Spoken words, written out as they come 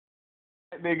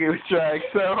That nigga was trying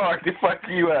so hard to fuck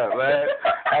you up, man.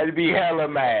 I'd be hella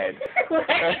mad.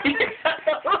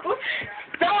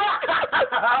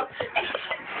 Stop!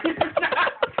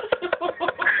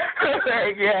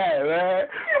 Yeah, man.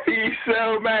 He's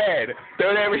so mad.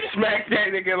 Don't ever smack that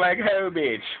nigga like ho,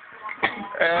 bitch.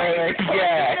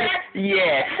 Yeah.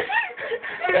 Yes.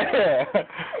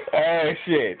 Oh,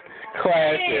 shit.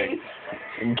 Classic.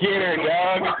 Get her,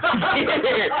 dog. Get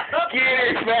her. Get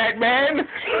her, fat man.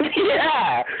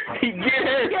 Yeah. Get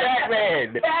her, fat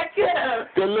man. Back up.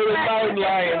 The little mountain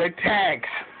lion attacks.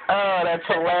 Oh, that's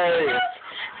hilarious.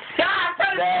 Stop!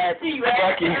 That's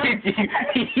fucking with you.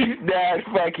 He's not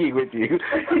fucking with you.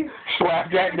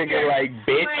 Slap that nigga like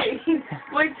bitch.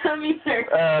 Wait, tummy hurt.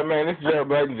 Oh, man, this Joe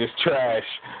Budden is trash.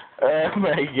 Oh,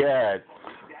 my God.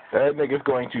 That nigga's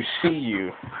going to see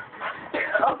you.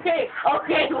 Okay,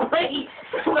 wait.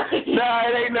 Nah,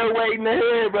 it ain't no waiting to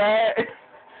hear, bruh.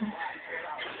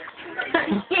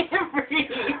 I can't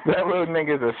breathe. That little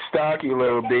nigga's a stocky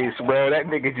little beast, bro. That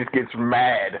nigga just gets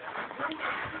mad.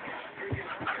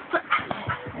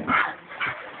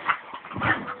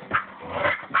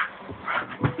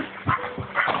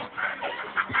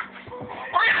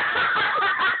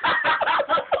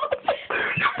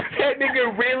 That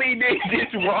nigga really did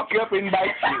just walk up and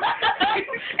bite you.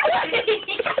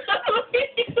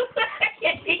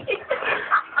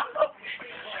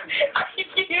 I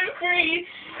can't breathe.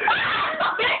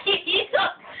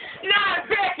 Not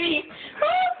ready.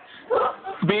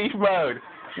 Beast mode.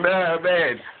 No,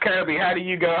 man. Kirby, how do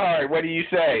you go hard? What do you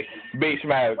say? Beast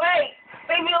mode. Wait,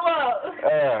 leave me alone.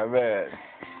 Oh, man.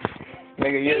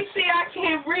 Nigga, You see, I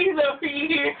can't breathe over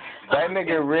here. that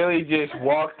nigga really just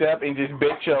walked up and just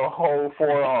bit your whole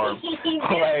forearm.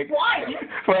 Like,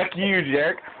 fuck you,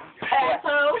 jerk.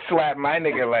 Asshole. Slap my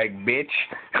nigga like, bitch.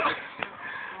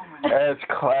 That's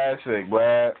classic,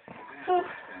 bruh.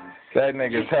 That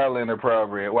nigga's hell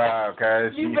inappropriate. Wow,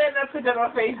 guys. You better not put that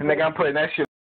on Facebook. Nigga, I'm putting that shit